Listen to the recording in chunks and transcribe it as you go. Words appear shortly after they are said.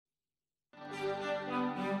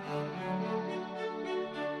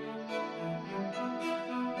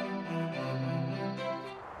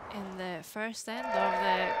first end of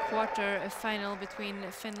the quarter final between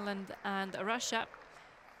Finland and Russia.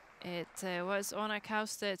 It was on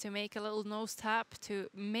Karlstad to make a little nose tap to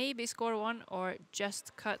maybe score one or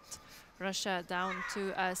just cut Russia down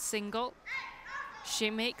to a single. She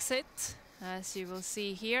makes it, as you will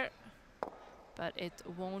see here, but it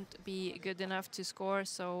won't be good enough to score,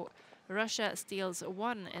 so Russia steals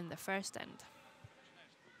one in the first end.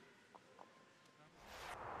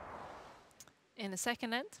 In the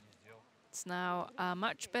second end, it's now a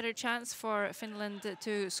much better chance for Finland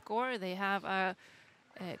to score. They have a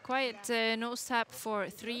quiet nose tap for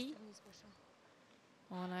 3.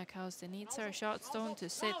 Ona Karlstad needs her shot stone to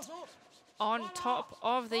sit on top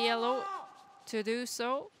of the yellow to do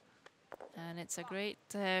so. And it's a great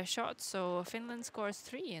shot, so Finland scores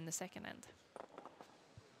 3 in the second end.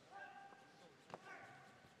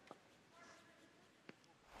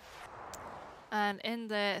 And in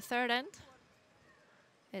the third end,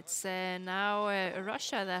 it's now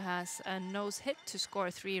Russia that has a nose hit to score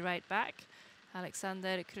 3 right back.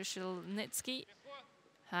 Alexander Krushelnitsky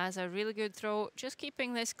has a really good throw, just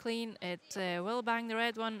keeping this clean. It will bang the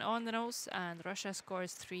red one on the nose, and Russia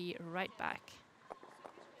scores 3 right back.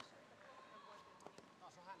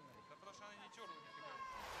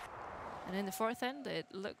 And in the fourth end, it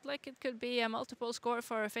looked like it could be a multiple score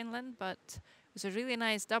for Finland, but it was a really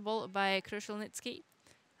nice double by Krushelnitsky.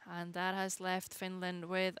 And that has left Finland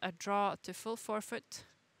with a draw to full forfeit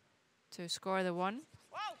to score the 1.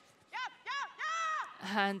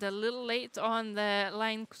 And a little late on the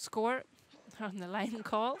line score, on the line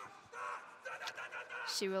call.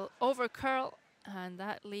 She will overcurl, and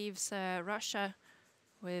that leaves Russia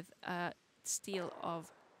with a steal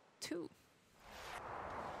of 2.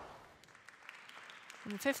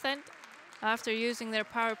 In the fifth end, after using their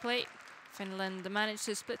power play, Finland managed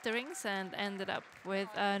to split the rings and ended up with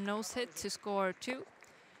a nose hit to score 2.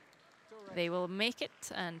 They will make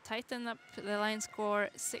it and tighten up the line score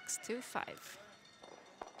 6-5.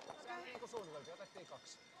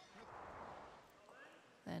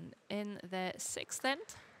 Then in the sixth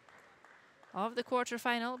end of the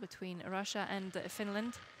quarterfinal between Russia and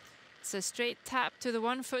Finland, it's a straight tap to the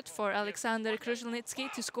 1 foot for Alexander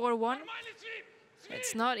Krushelnitsky to score 1.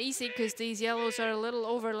 It's not easy because these yellows are a little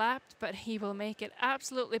overlapped, but he will make it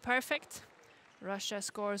absolutely perfect. Russia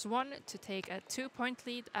scores 1 to take a 2-point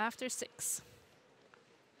lead after 6.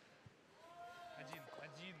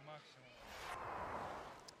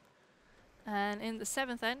 And in the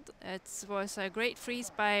seventh end, it was a great freeze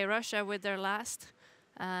by Russia with their last.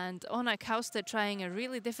 And Ona Karlstad trying a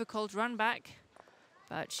really difficult run back,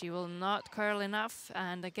 but she will not curl enough.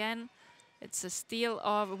 And again, it's a steal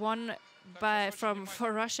of 1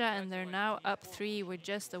 for Russia, and they're now up 3 with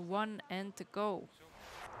just a 1 end to go.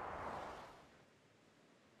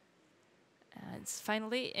 And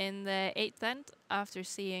finally, in the eighth end, after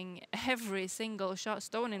seeing every single shot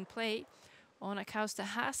stone in play, Ona Karlstad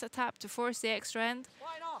has a tap to force the extra end,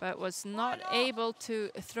 but was not able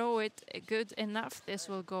to throw it good enough. This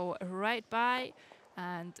will go right by,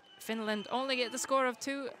 and Finland only get the score of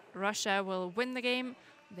 2. Russia will win the game.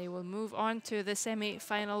 They will move on to the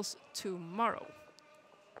semi-finals tomorrow.